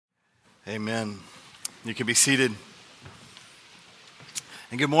Amen. You can be seated.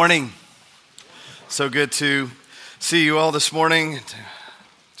 And good morning. So good to see you all this morning.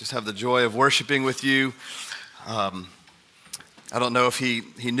 Just have the joy of worshiping with you. I don't know if he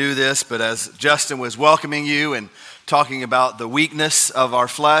knew this, but as Justin was welcoming you and talking about the weakness of our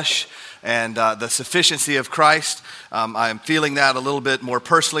flesh and the sufficiency of Christ, I am feeling that a little bit more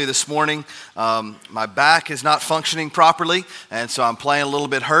personally this morning. My back is not functioning properly, and so I'm playing a little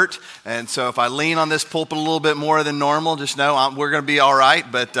bit hurt. And so if I lean on this pulpit a little bit more than normal, just know we're going to be all right,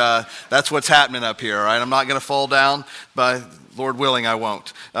 but that's what's happening up here, all right? I'm not going to fall down, but Lord willing, I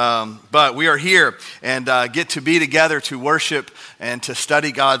won't. But we are here and get to be together to worship and to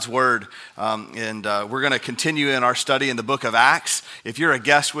study God's Word. And we're going to continue in our study in the book of Acts. If you're a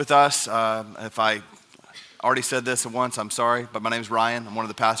guest with us, if I already said this once, I'm sorry, but my name's Ryan. I'm one of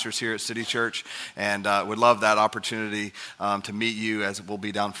the pastors here at City Church, and would love that opportunity to meet you as we'll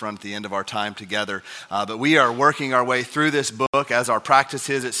be down front at the end of our time together. But we are working our way through this book as our practice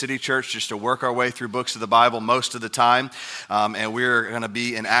is at City Church, just to work our way through books of the Bible most of the time. And we're going to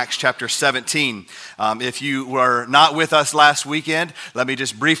be in Acts chapter 17. If you were not with us last weekend, let me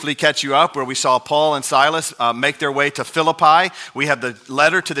just briefly catch you up where we saw Paul and Silas make their way to Philippi. We have the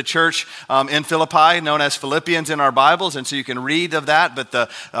letter to the church in Philippi known as Philippians in our Bibles, and so you can read of that, but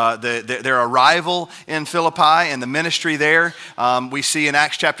their arrival in Philippi and the ministry there, we see in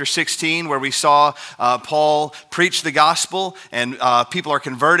Acts chapter 16 where we saw Paul preach the gospel and people are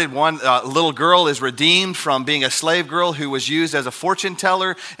converted. One little girl is redeemed from being a slave girl who was used as a fortune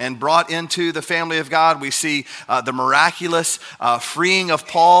teller and brought into the family of God. We see the miraculous freeing of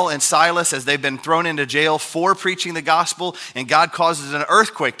Paul and Silas as they've been thrown into jail for preaching the gospel, and God causes an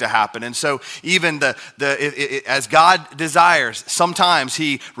earthquake to happen. And so even as God desires, sometimes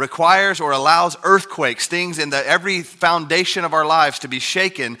he requires or allows earthquakes, things in every foundation of our lives to be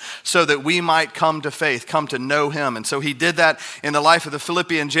shaken so that we might come to faith, come to know him. And so he did that in the life of the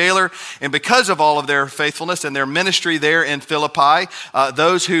Philippian jailer. And because of all of their faithfulness and their ministry there in Philippi,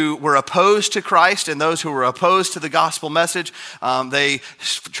 those who were opposed to Christ and those who were opposed to the gospel message, they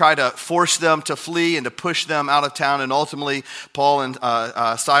try to force them to flee and to push them out of town. And ultimately, Paul and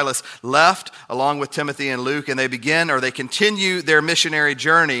Silas left along with Timothy and Luke, and they continue their missionary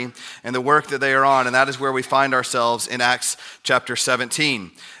journey and the work that they are on, and that is where we find ourselves in Acts chapter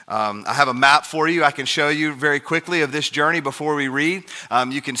 17. I have a map for you. I can show you very quickly of this journey before we read.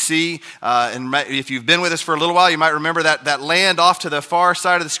 You can see, and if you've been with us for a little while, you might remember that land off to the far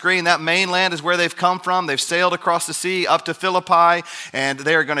side of the screen. That mainland is where they've come from. They've sailed across the sea up to Philippi, and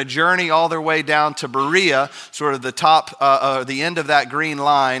they are going to journey all their way down to Berea. Sort of the top, the end of that green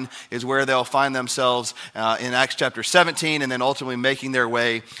line is where they'll find themselves in Acts chapter 17, and then ultimately making their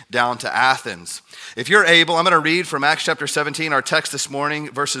way down to Athens. If you're able, I'm going to read from Acts chapter 17, our text this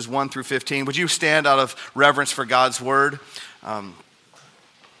morning, verses 1 through 15. Would you stand out of reverence for God's word? Now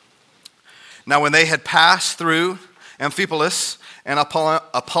when they had passed through Amphipolis and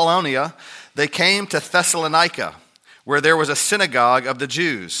Apollonia, they came to Thessalonica, where there was a synagogue of the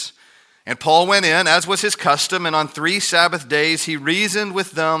Jews. And Paul went in, as was his custom, and on 3 Sabbath days he reasoned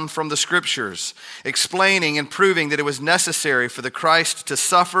with them from the Scriptures, explaining and proving that it was necessary for the Christ to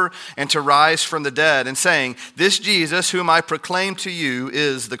suffer and to rise from the dead, and saying, "This Jesus whom I proclaim to you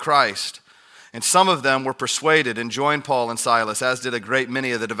is the Christ." And some of them were persuaded and joined Paul and Silas, as did a great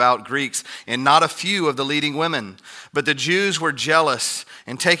many of the devout Greeks, and not a few of the leading women. But the Jews were jealous,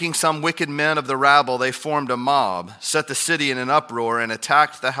 and taking some wicked men of the rabble, they formed a mob, set the city in an uproar, and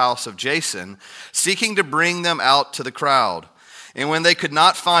attacked the house of Jason, seeking to bring them out to the crowd. And when they could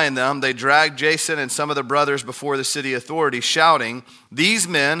not find them, they dragged Jason and some of the brothers before the city authorities, shouting, "These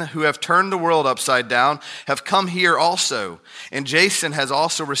men who have turned the world upside down have come here also, and Jason has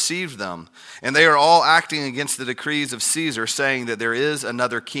also received them. And they are all acting against the decrees of Caesar, saying that there is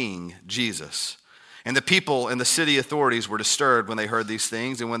another king, Jesus." And the people and the city authorities were disturbed when they heard these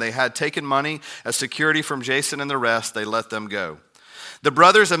things, and when they had taken money as security from Jason and the rest, they let them go. The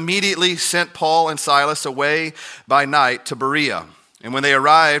brothers immediately sent Paul and Silas away by night to Berea. And when they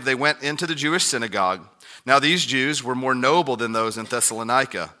arrived, they went into the Jewish synagogue. Now these Jews were more noble than those in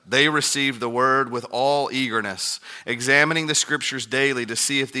Thessalonica. They received the word with all eagerness, examining the Scriptures daily to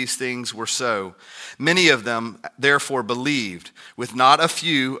see if these things were so. Many of them therefore believed, with not a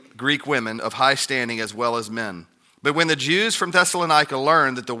few Greek women of high standing as well as men. But when the Jews from Thessalonica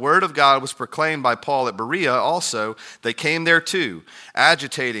learned that the word of God was proclaimed by Paul at Berea also, they came there too,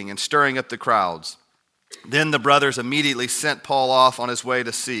 agitating and stirring up the crowds. Then the brothers immediately sent Paul off on his way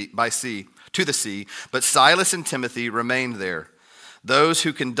to the sea, but Silas and Timothy remained there. those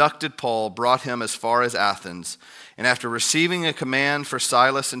who conducted Paul brought him as far as Athens, and after receiving a command for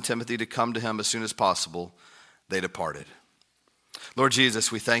Silas and Timothy to come to him as soon as possible, they departed. Lord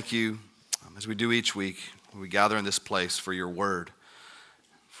Jesus, we thank you as we do each week when we gather in this place for your word,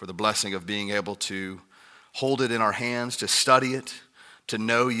 for the blessing of being able to hold it in our hands, to study it, to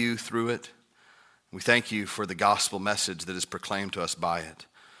know you through it. We thank you for the gospel message that is proclaimed to us by it.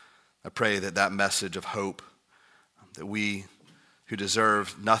 I pray that that message of hope, that we who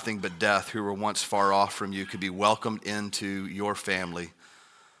deserve nothing but death, who were once far off from you, could be welcomed into your family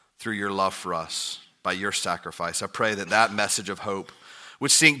through your love for us, by your sacrifice. I pray that that message of hope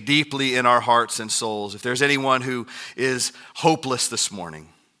would sink deeply in our hearts and souls. If there's anyone who is hopeless this morning,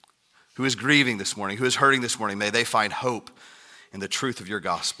 who is grieving this morning, who is hurting this morning, may they find hope in the truth of your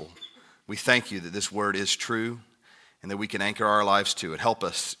gospel. We thank you that this word is true and that we can anchor our lives to it. Help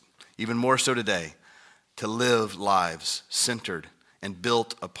us, even more so today, to live lives centered and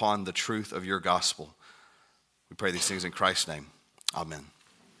built upon the truth of your gospel. We pray these things in Christ's name. Amen.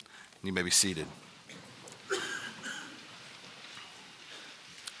 You may be seated.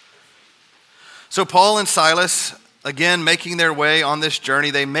 So Paul and Silas, again, making their way on this journey,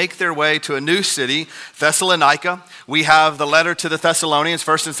 they make their way to a new city, Thessalonica. We have the letter to the Thessalonians,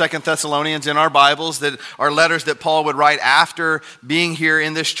 1st and 2nd Thessalonians in our Bibles, that are letters that Paul would write after being here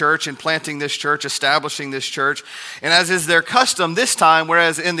in this church and planting this church, establishing this church. And as is their custom this time,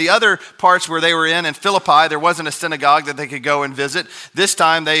 whereas in the other parts where they were in Philippi, there wasn't a synagogue that they could go and visit. This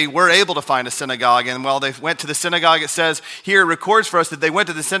time they were able to find a synagogue. And while they went to the synagogue, it says here, it records for us that they went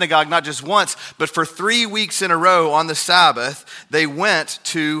to the synagogue not just once, but for 3 weeks in a row on the Sabbath, they went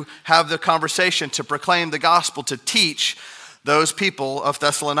to have the conversation, to proclaim the gospel, to teach those people of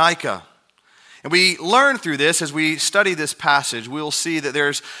Thessalonica. And we learn through this, as we study this passage, we will see that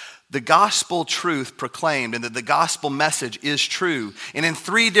there's the gospel truth proclaimed and that the gospel message is true. And in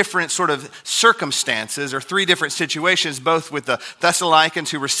 3 different sort of circumstances or 3 different situations, both with the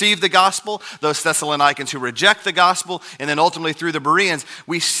Thessalonians who receive the gospel, those Thessalonians who reject the gospel, and then ultimately through the Bereans,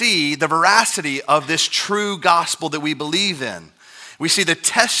 we see the veracity of this true gospel that we believe in. We see the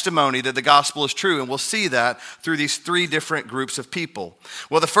testimony that the gospel is true, and we'll see that through these 3 different groups of people.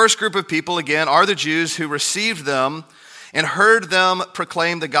 Well, the first group of people, again, are the Jews who received them and heard them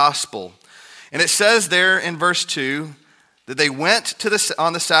proclaim the gospel. And it says there in verse 2 that they went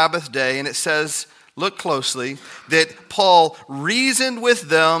on the Sabbath day, and it says, look closely, that Paul reasoned with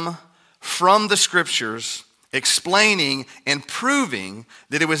them from the scriptures, explaining and proving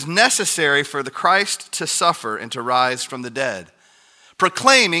that it was necessary for the Christ to suffer and to rise from the dead.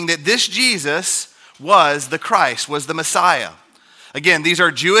 Proclaiming that this Jesus was the Christ, was the Messiah. Again, these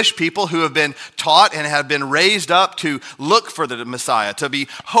are Jewish people who have been taught and have been raised up to look for the Messiah, to be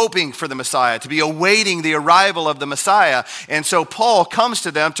hoping for the Messiah, to be awaiting the arrival of the Messiah. And so Paul comes to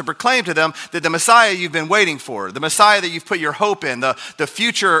them to proclaim to them that the Messiah you've been waiting for, the Messiah that you've put your hope in, the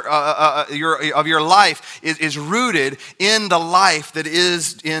future of your life is rooted in the life that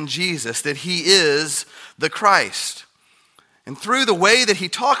is in Jesus, that he is the Christ. And through the way that he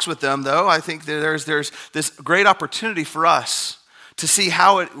talks with them, though, I think that there's this great opportunity for us to see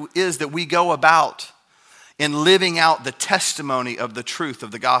how it is that we go about in living out the testimony of the truth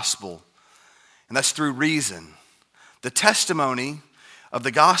of the gospel. And that's through reason. The testimony of the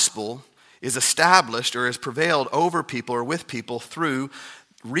gospel is established or is prevailed over people or with people through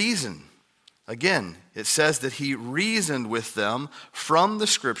reason. Again, it says that he reasoned with them from the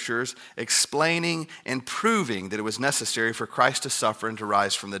scriptures, explaining and proving that it was necessary for Christ to suffer and to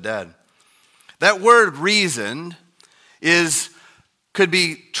rise from the dead. That word reasoned could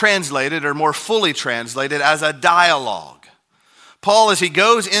be translated or more fully translated as a dialogue. Paul, as he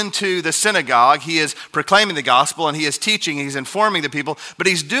goes into the synagogue, he is proclaiming the gospel and he is teaching, he's informing the people, but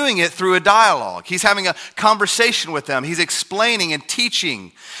he's doing it through a dialogue. He's having a conversation with them. He's explaining and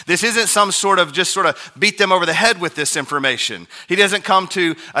teaching. This isn't some sort of beat them over the head with this information. He doesn't come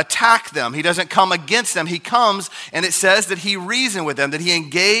to attack them. He doesn't come against them. He comes, and it says that he reasoned with them, that he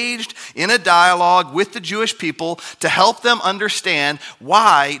engaged in a dialogue with the Jewish people to help them understand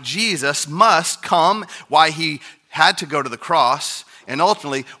why Jesus must come, why he had to go to the cross, and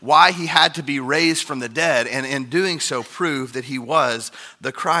ultimately why he had to be raised from the dead, and in doing so prove that he was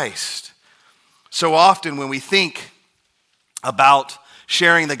the Christ. So often when we think about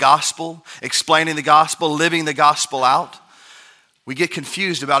sharing the gospel, explaining the gospel, living the gospel out, we get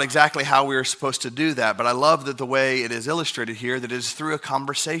confused about exactly how we are supposed to do that. But I love that the way it is illustrated here, that it is through a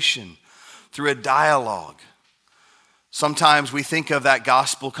conversation, through a dialogue. Sometimes we think of that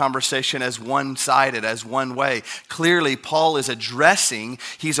gospel conversation as one-sided, as one way. Clearly, Paul is addressing,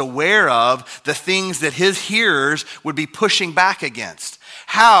 he's aware of the things that his hearers would be pushing back against.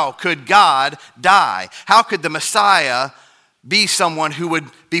 How could God die? How could the Messiah be someone who would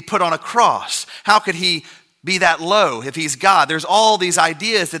be put on a cross? How could he be that low if he's God? There's all these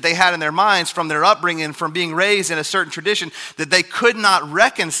ideas that they had in their minds from their upbringing, from being raised in a certain tradition, that they could not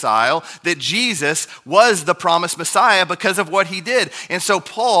reconcile that Jesus was the promised Messiah because of what he did. And so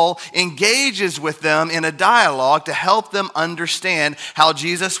Paul engages with them in a dialogue to help them understand how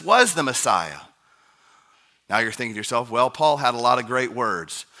Jesus was the Messiah. Now you're thinking to yourself, well, Paul had a lot of great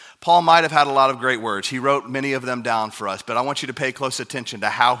words. Paul might have had a lot of great words. He wrote many of them down for us, but I want you to pay close attention to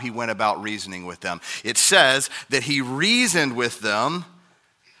how he went about reasoning with them. It says that he reasoned with them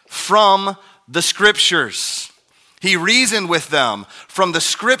from the scriptures. He reasoned with them from the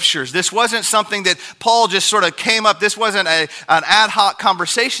scriptures. This wasn't something that Paul just sort of came up. This wasn't an ad hoc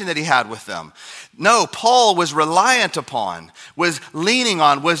conversation that he had with them. No, Paul was reliant upon, was leaning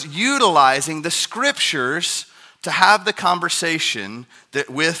on, was utilizing the scriptures to have the conversation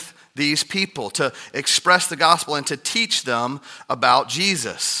with these people, to express the gospel and to teach them about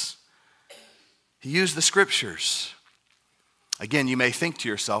Jesus. He used the scriptures. Again, you may think to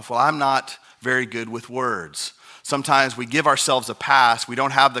yourself, well, I'm not very good with words. Sometimes we give ourselves a pass. We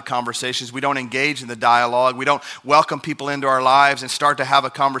don't have the conversations. We don't engage in the dialogue. We don't welcome people into our lives and start to have a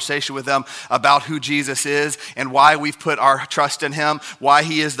conversation with them about who Jesus is and why we've put our trust in him, why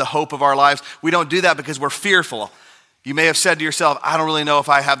he is the hope of our lives. We don't do that because we're fearful. You may have said to yourself, I don't really know if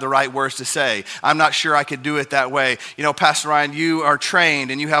I have the right words to say. I'm not sure I could do it that way. You know, Pastor Ryan, you are trained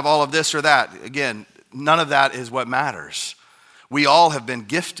and you have all of this or that. Again, none of that is what matters. We all have been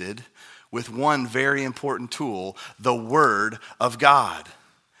gifted with one very important tool, the Word of God.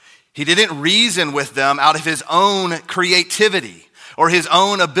 He didn't reason with them out of his own creativity or his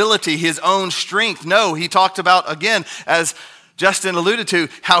own ability, his own strength. No, he talked about, again, as Justin alluded to,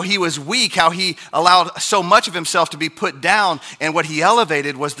 how he was weak, how he allowed so much of himself to be put down, and what he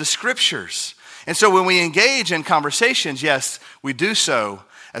elevated was the scriptures. And so when we engage in conversations, yes, we do so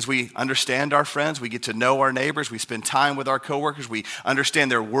as we understand our friends, we get to know our neighbors, we spend time with our coworkers, we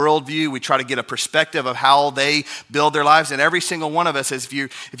understand their worldview, we try to get a perspective of how they build their lives. And every single one of us, if you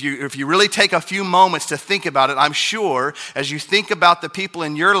really take a few moments to think about it, I'm sure as you think about the people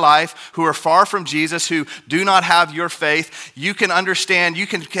in your life who are far from Jesus, who do not have your faith, you can understand, you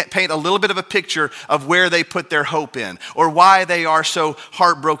can paint a little bit of a picture of where they put their hope in, or why they are so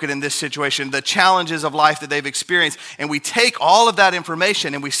heartbroken in this situation, the challenges of life that they've experienced. And we take all of that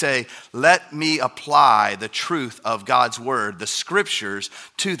information and we say, let me apply the truth of God's word, the scriptures,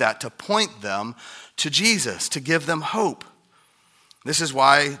 to that, to point them to Jesus, to give them hope. This is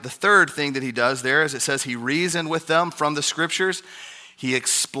why the third thing that he does there is it says he reasoned with them from the scriptures. He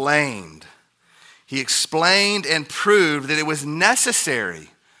explained. He explained and proved that it was necessary,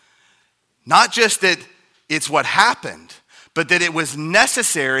 not just that it's what happened, but that it was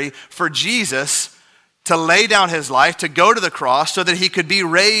necessary for Jesus to lay down his life, to go to the cross so that he could be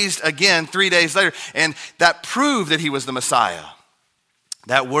raised again 3 days later. And that proved that he was the Messiah.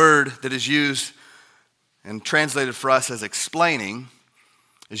 That word that is used and translated for us as explaining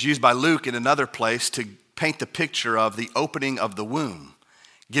is used by Luke in another place to paint the picture of the opening of the womb,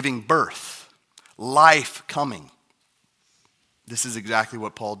 giving birth, life coming. This is exactly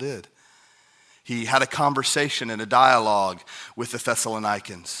what Paul did. He had a conversation and a dialogue with the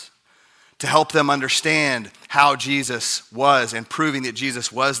Thessalonians to help them understand how Jesus was and proving that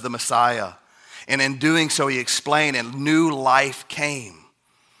Jesus was the Messiah. And in doing so, he explained and new life came.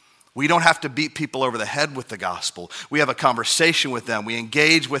 We don't have to beat people over the head with the gospel. We have a conversation with them. We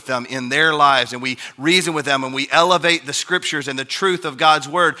engage with them in their lives and we reason with them and we elevate the scriptures and the truth of God's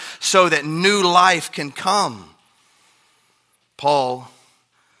word so that new life can come. Paul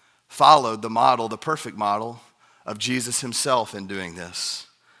followed the model, the perfect model of Jesus himself in doing this.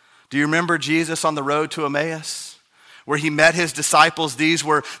 Do you remember Jesus on the road to Emmaus, where he met his disciples? These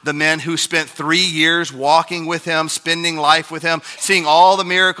were the men who spent 3 years walking with him, spending life with him, seeing all the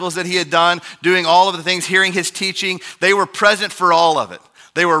miracles that he had done, doing all of the things, hearing his teaching. They were present for all of it.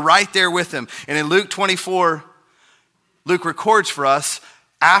 They were right there with him. And in Luke 24, Luke records for us,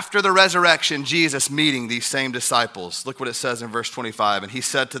 after the resurrection, Jesus meeting these same disciples. Look what it says in verse 25. And he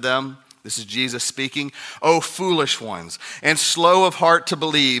said to them, this is Jesus speaking, "O foolish ones, and slow of heart to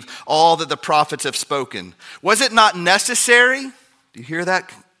believe all that the prophets have spoken. Was it not necessary?" Do you hear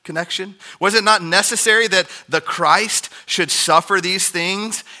that connection? Was it not necessary that the Christ should suffer these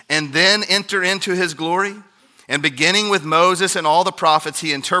things and then enter into his glory? And beginning with Moses and all the prophets,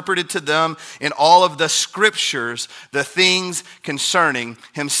 he interpreted to them in all of the scriptures the things concerning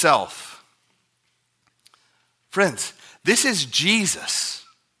himself. Friends, this is Jesus.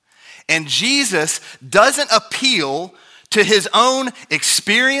 And Jesus doesn't appeal to his own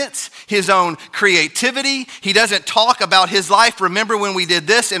experience, his own creativity. He doesn't talk about his life. Remember when we did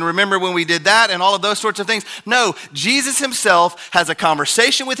this and remember when we did that and all of those sorts of things. No, Jesus himself has a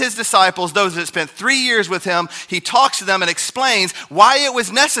conversation with his disciples, those that spent 3 years with him. He talks to them and explains why it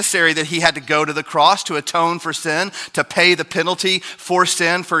was necessary that he had to go to the cross to atone for sin, to pay the penalty for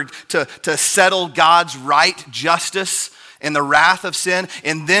sin, to settle God's right justice and the wrath of sin,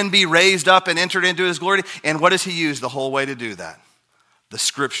 and then be raised up and entered into his glory. And what does he use the whole way to do that? The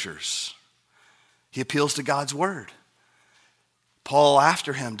scriptures. He appeals to God's word. Paul,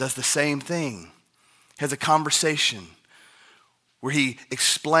 after him, does the same thing. He has a conversation where he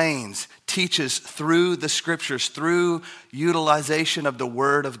explains, teaches through the scriptures, through utilization of the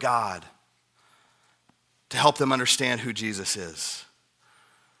word of God to help them understand who Jesus is.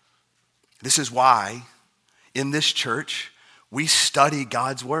 This is why in this church, we study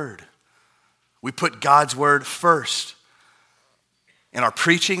God's word. We put God's word first. In our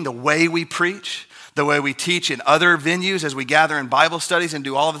preaching, the way we preach, the way we teach in other venues as we gather in Bible studies and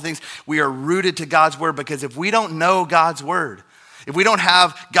do all of the things, we are rooted to God's word, because if we don't know God's word, if we don't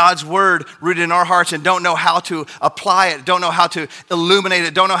have God's word rooted in our hearts and don't know how to apply it, don't know how to illuminate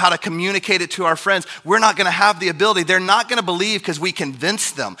it, don't know how to communicate it to our friends, we're not going to have the ability. They're not going to believe because we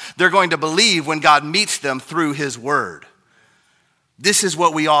convince them. They're going to believe when God meets them through his word. This is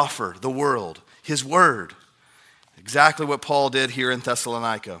what we offer the world, his word. Exactly what Paul did here in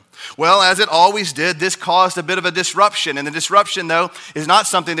Thessalonica. Well, as it always did, this caused a bit of a disruption. And the disruption, though, is not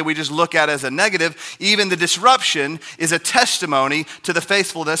something that we just look at as a negative. Even the disruption is a testimony to the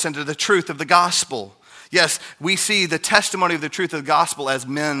faithfulness and to the truth of the gospel. Yes, we see the testimony of the truth of the gospel as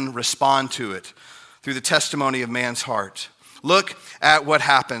men respond to it through the testimony of man's heart. Look at what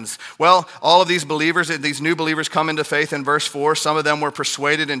happens. Well, all of these believers, these new believers come into faith in verse 4. Some of them were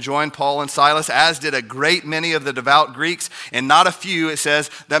persuaded and joined Paul and Silas, as did a great many of the devout Greeks, and not a few, it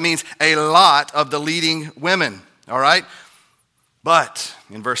says. That means a lot of the leading women, all right? But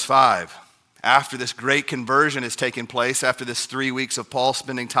in verse 5, after this great conversion has taken place, after this 3 weeks of Paul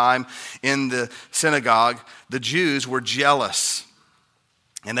spending time in the synagogue, the Jews were jealous,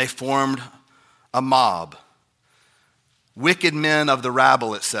 and they formed a mob. Wicked men of the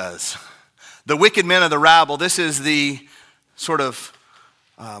rabble, it says. The wicked men of the rabble, this is the sort of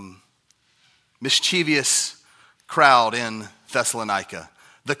mischievous crowd in Thessalonica,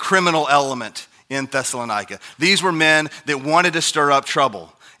 the criminal element in Thessalonica. These were men that wanted to stir up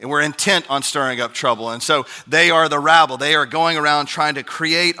trouble and were intent on stirring up trouble. And so they are the rabble. They are going around trying to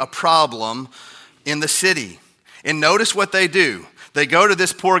create a problem in the city. And notice what they do. They go to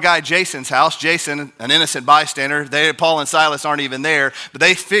this poor guy Jason's house. Jason, an innocent bystander. Paul and Silas aren't even there, but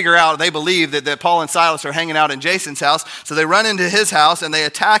they figure out, they believe that Paul and Silas are hanging out in Jason's house. So they run into his house and they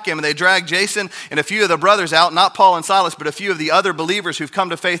attack him, and they drag Jason and a few of the brothers out, not Paul and Silas, but a few of the other believers who've come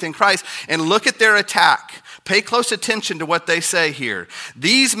to faith in Christ. And look at their attack. Pay close attention to what they say here.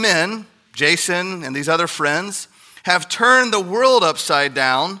 These men, Jason and these other friends, have turned the world upside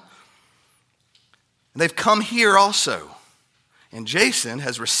down. They've come here also. And Jason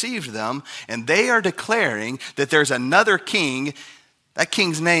has received them, and they are declaring that there's another king. That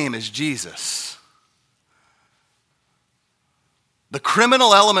king's name is Jesus. The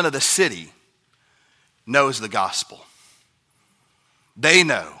criminal element of the city knows the gospel. They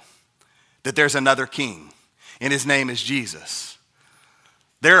know that there's another king, and his name is Jesus.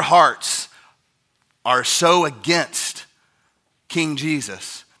 Their hearts are so against King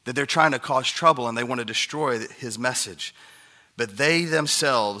Jesus that they're trying to cause trouble, and they want to destroy his message. But they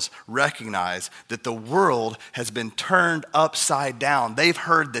themselves recognize that the world has been turned upside down. They've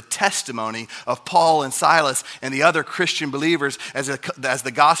heard the testimony of Paul and Silas and the other Christian believers as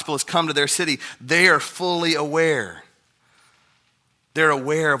the gospel has come to their city. They are fully aware. They're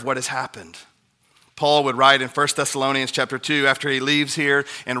aware of what has happened. Paul would write in 1 Thessalonians chapter 2, after he leaves here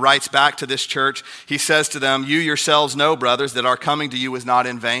and writes back to this church, he says to them, "You yourselves know, brothers, that our coming to you was not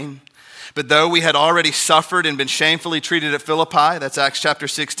in vain. But though we had already suffered and been shamefully treated at Philippi," that's Acts chapter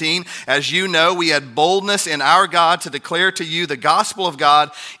 16, "as you know, we had boldness in our God to declare to you the gospel of God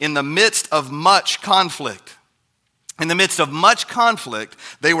in the midst of much conflict." In the midst of much conflict,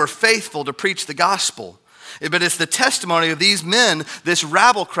 they were faithful to preach the gospel. But it's the testimony of these men, this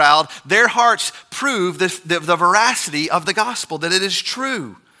rabble crowd, their hearts prove the veracity of the gospel, that it is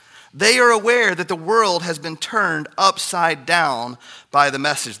true. They are aware that the world has been turned upside down by the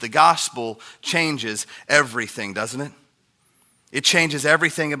message. The gospel changes everything, doesn't it? It changes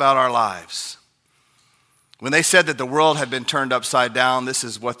everything about our lives. When they said that the world had been turned upside down, this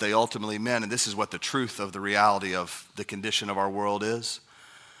is what they ultimately meant, and this is what the truth of the reality of the condition of our world is.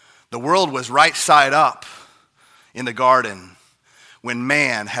 The world was right side up in the garden when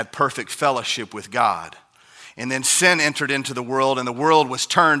man had perfect fellowship with God. And then sin entered into the world, and the world was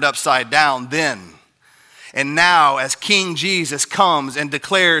turned upside down then. And now, as King Jesus comes and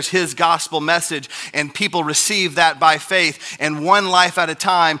declares his gospel message, and people receive that by faith, and one life at a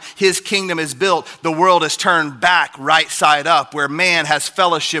time, his kingdom is built, the world is turned back right side up, where man has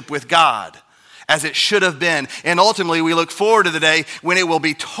fellowship with God, as it should have been. And ultimately, we look forward to the day when it will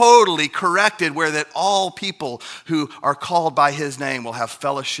be totally corrected, where that all people who are called by his name will have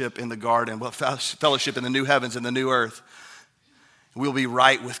fellowship in the garden, will have fellowship in the new heavens and the new earth. We'll be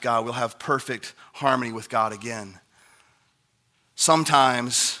right with God. We'll have perfect harmony with God again.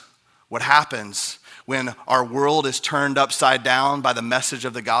 Sometimes what happens when our world is turned upside down by the message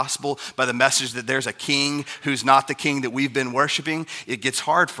of the gospel, by the message that there's a king who's not the king that we've been worshiping, it gets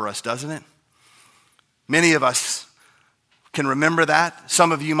hard for us, doesn't it? Many of us can remember that.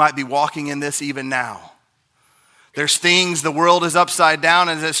 Some of you might be walking in this even now. There's things, the world is upside down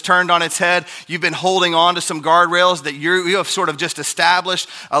and it's turned on its head. You've been holding on to some guardrails that you have sort of just established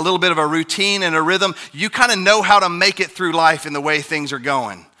a little bit of a routine and a rhythm. You kind of know how to make it through life in the way things are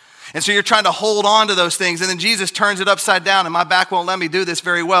going. And so you're trying to hold on to those things, and then Jesus turns it upside down, and my back won't let me do this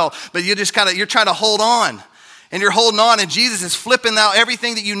very well, but you're trying to hold on. And you're holding on, and Jesus is flipping out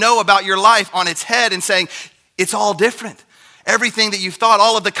everything that you know about your life on its head and saying, it's all different. Everything that you thought,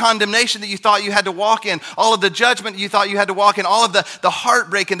 all of the condemnation that you thought you had to walk in, all of the judgment you thought you had to walk in, all of the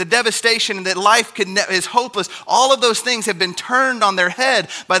heartbreak and the devastation and that life is hopeless, all of those things have been turned on their head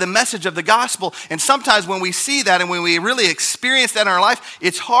by the message of the gospel. And sometimes when we see that and when we really experience that in our life,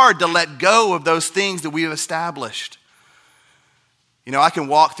 it's hard to let go of those things that we have established. You know, I can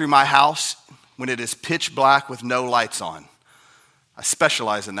walk through my house when it is pitch black with no lights on. I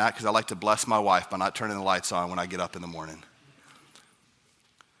specialize in that because I like to bless my wife by not turning the lights on when I get up in the morning.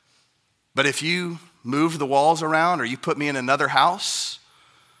 But if you move the walls around or you put me in another house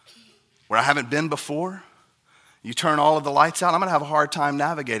where I haven't been before, you turn all of the lights out, I'm going to have a hard time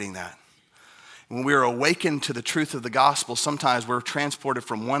navigating that. When we are awakened to the truth of the gospel, sometimes we're transported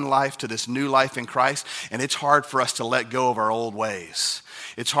from one life to this new life in Christ, and it's hard for us to let go of our old ways.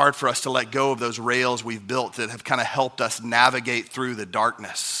 It's hard for us to let go of those rails we've built that have kind of helped us navigate through the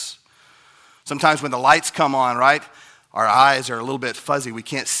darkness. Sometimes when the lights come on, right, our eyes are a little bit fuzzy. We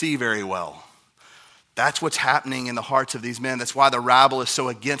can't see very well. That's what's happening in the hearts of these men. That's why the rabble is so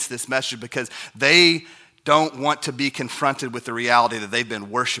against this message, because they don't want to be confronted with the reality that they've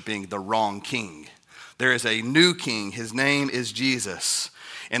been worshiping the wrong king. There is a new king. His name is Jesus.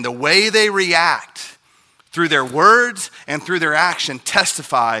 And the way they react through their words and through their action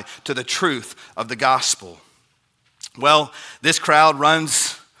testify to the truth of the gospel. Well, this crowd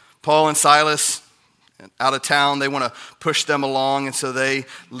runs Paul and Silas out of town. They want to push them along, and so they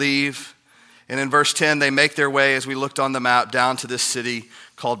leave. And in verse 10, they make their way, as we looked on the map, down to this city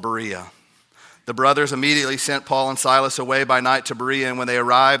called Berea. The brothers immediately sent Paul and Silas away by night to Berea, and when they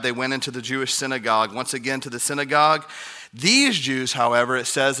arrived, they went into the Jewish synagogue. Once again to the synagogue. These Jews, however, it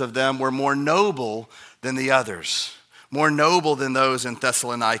says of them, were more noble than the others, more noble than those in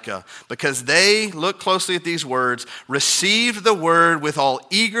Thessalonica, because they, look closely at these words, received the word with all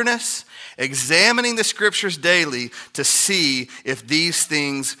eagerness, examining the scriptures daily to see if these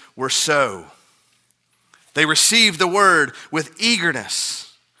things were so. They received the word with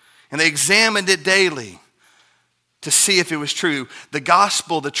eagerness, and they examined it daily to see if it was true. The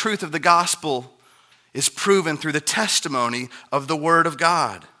gospel, the truth of the gospel, is proven through the testimony of the word of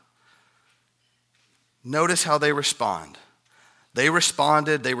God. Notice how they respond. They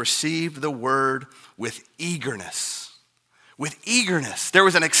responded, they received the word with eagerness. With eagerness. There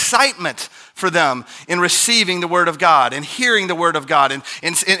was an excitement for them in receiving the word of God and hearing the word of God and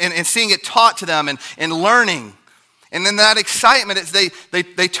seeing it taught to them and learning. And then that excitement,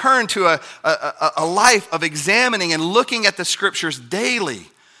 they turned to a life of examining and looking at the scriptures daily.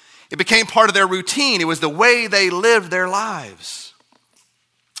 It became part of their routine. It was the way they lived their lives.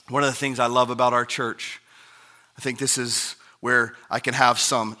 One of the things I love about our church, I think this is where I can have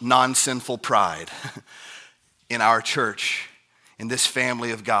some non-sinful pride in our church, in this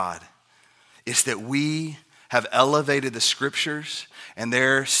family of God, is that we have elevated the scriptures, and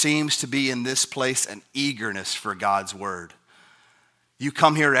there seems to be in this place an eagerness for God's word. You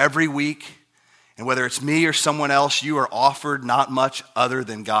come here every week, And whether it's me or someone else, you are offered not much other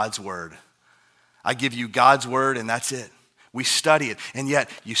than God's word. I give you God's word and that's it. We study it, and yet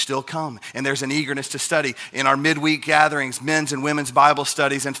you still come. And there's an eagerness to study. In our midweek gatherings, men's and women's Bible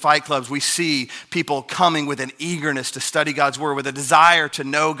studies and fight clubs, we see people coming with an eagerness to study God's word, with a desire to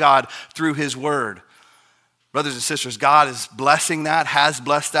know God through his word. Brothers and sisters, God is blessing that, has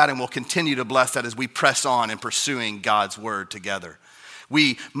blessed that, and will continue to bless that as we press on in pursuing God's word together.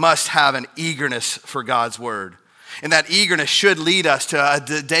 We must have an eagerness for God's word. And that eagerness should lead us to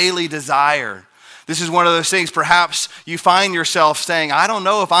a daily desire. This is one of those things, perhaps you find yourself saying, I don't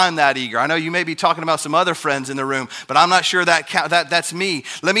know if I'm that eager. I know you may be talking about some other friends in the room, but I'm not sure that's me.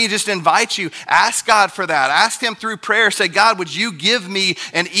 Let me just invite you, ask God for that. Ask him through prayer. Say, God, would you give me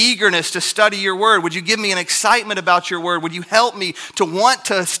an eagerness to study your word? Would you give me an excitement about your word? Would you help me to want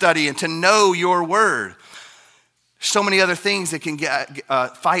to study and to know your word? So many other things that can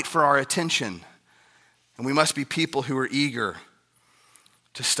fight for our attention. And we must be people who are eager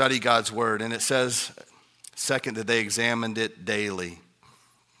to study God's word. And it says, second, that they examined it daily.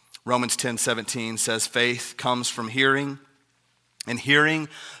 Romans 10:17 says, faith comes from hearing, and hearing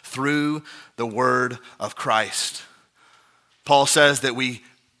through the word of Christ. Paul says that we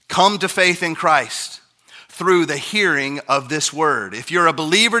come to faith in Christ through the hearing of this word. If you're a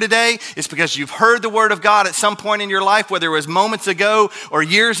believer today, it's because you've heard the word of God at some point in your life, whether it was moments ago or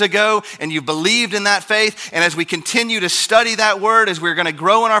years ago, and you believed in that faith. And as we continue to study that word, as we're going to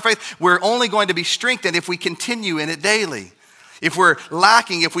grow in our faith, we're only going to be strengthened if we continue in it daily. If we're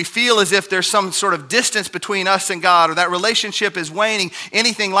lacking, if we feel as if there's some sort of distance between us and God, or that relationship is waning,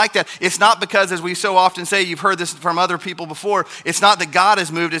 anything like that, it's not because, as we so often say, you've heard this from other people before, it's not that God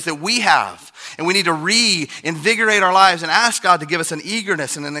has moved, it's that we have. And we need to reinvigorate our lives and ask God to give us an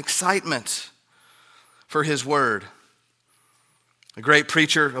eagerness and an excitement for his word. A great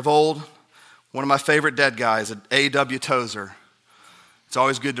preacher of old, one of my favorite dead guys, A.W. Tozer. It's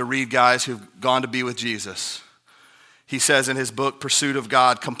always good to read guys who've gone to be with Jesus. He says in his book, Pursuit of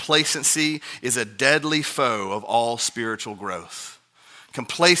God, complacency is a deadly foe of all spiritual growth.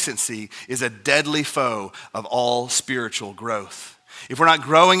 Complacency is a deadly foe of all spiritual growth. If we're not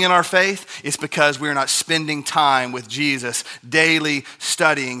growing in our faith, it's because we're not spending time with Jesus, daily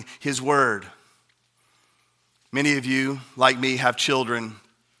studying his word. Many of you, like me, have children.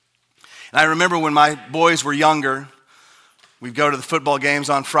 And I remember when my boys were younger, we'd go to the football games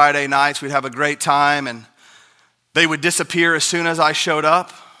on Friday nights, we'd have a great time, and they would disappear as soon as I showed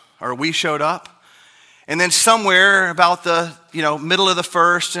up, or we showed up. And then somewhere about the middle of the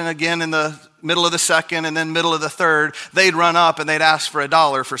first, and again in the middle of the second, and then middle of the third, they'd run up and they'd ask for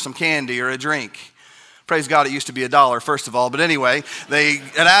 $1 for some candy or a drink. Praise God, it used to be $1, first of all. But anyway, they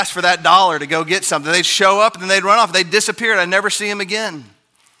had asked for that $1 to go get something. They'd show up and then they'd run off. They'd disappear and I'd never see them again.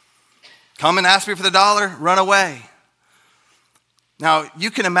 Come and ask me for the $1, run away. Now, you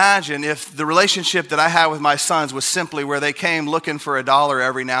can imagine if the relationship that I had with my sons was simply where they came looking for $1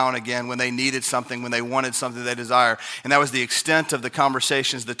 every now and again when they needed something, when they wanted something they desire, and that was the extent of the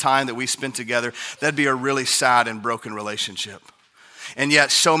conversations, the time that we spent together, that'd be a really sad and broken relationship. And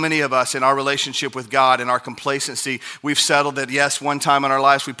yet so many of us in our relationship with God and our complacency, we've settled that yes, one time in our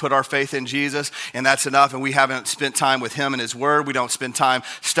lives we put our faith in Jesus and that's enough, and we haven't spent time with him and his word. We don't spend time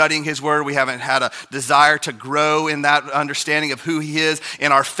studying his word. We haven't had a desire to grow in that understanding of who he is,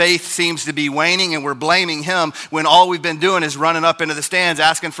 and our faith seems to be waning, and we're blaming him when all we've been doing is running up into the stands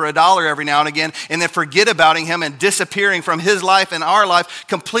asking for $1 every now and again, and then forget about him and disappearing from his life and our life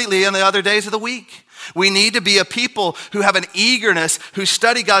completely in the other days of the week. We need to be a people who have an eagerness, who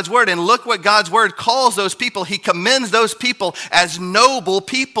study God's word. And look what God's word calls those people. He commends those people as noble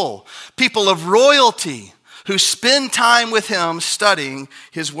people, people of royalty, who spend time with him studying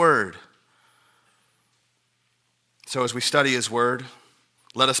his word. So as we study his word,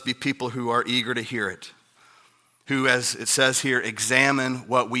 let us be people who are eager to hear it, who, as it says here, examine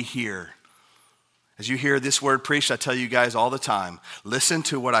what we hear. As you hear this word preached, I tell you guys all the time, listen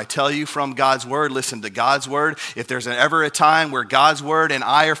to what I tell you from God's word. Listen to God's word. If there's ever a time where God's word and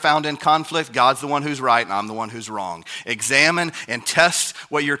I are found in conflict, God's the one who's right and I'm the one who's wrong. Examine and test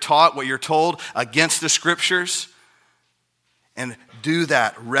what you're taught, what you're told against the scriptures, and do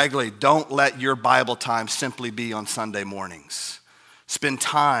that regularly. Don't let your Bible time simply be on Sunday mornings. Spend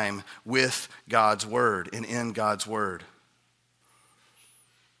time with God's word and in God's word.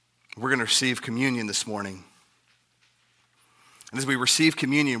 We're going to receive communion this morning. And as we receive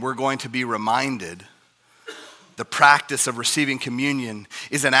communion, we're going to be reminded the practice of receiving communion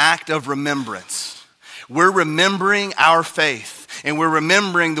is an act of remembrance. We're remembering our faith, and we're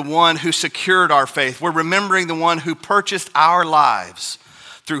remembering the one who secured our faith. We're remembering the one who purchased our lives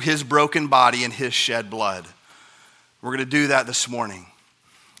through his broken body and his shed blood. We're going to do that this morning.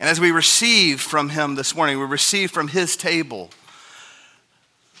 And as we receive from him this morning, we receive from his table,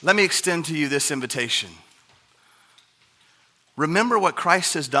 let me extend to you this invitation. Remember what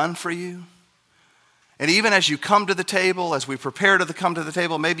Christ has done for you. And even as you come to the table, as we prepare to come to the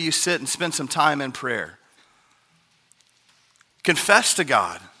table, maybe you sit and spend some time in prayer. Confess to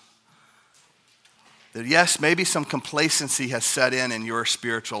God that yes, maybe some complacency has set in your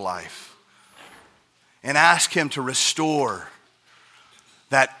spiritual life. And ask him to restore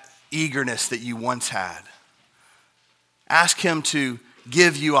that eagerness that you once had. Ask him to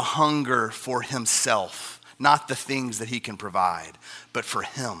give you a hunger for himself, not the things that he can provide, but for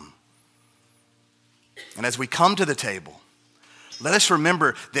him. And as we come to the table, let us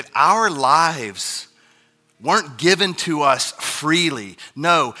remember that our lives weren't given to us freely.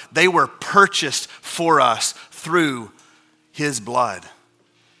 No, they were purchased for us through his blood.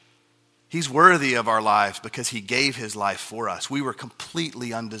 He's worthy of our lives because he gave his life for us. We were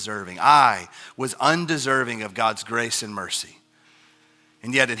completely undeserving. I was undeserving of God's grace and mercy.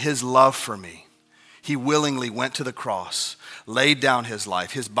 And yet in his love for me, he willingly went to the cross, laid down his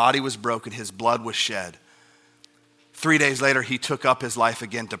life. His body was broken, his blood was shed. 3 days later, he took up his life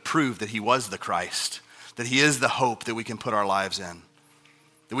again to prove that he was the Christ, that he is the hope that we can put our lives in,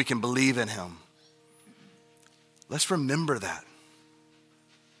 that we can believe in him. Let's remember that.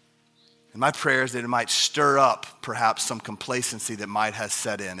 And my prayer is that it might stir up perhaps some complacency that might have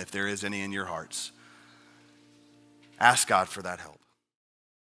set in, if there is any in your hearts. Ask God for that help.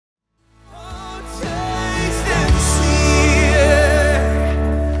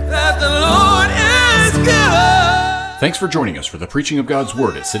 Thanks for joining us for the preaching of God's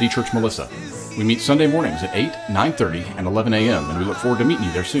Word at City Church Melissa. We meet Sunday mornings at 8, 9:30, and 11 a.m., and we look forward to meeting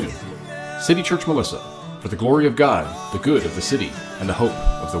you there soon. City Church Melissa, for the glory of God, the good of the city, and the hope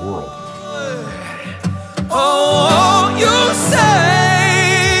of the world. Oh.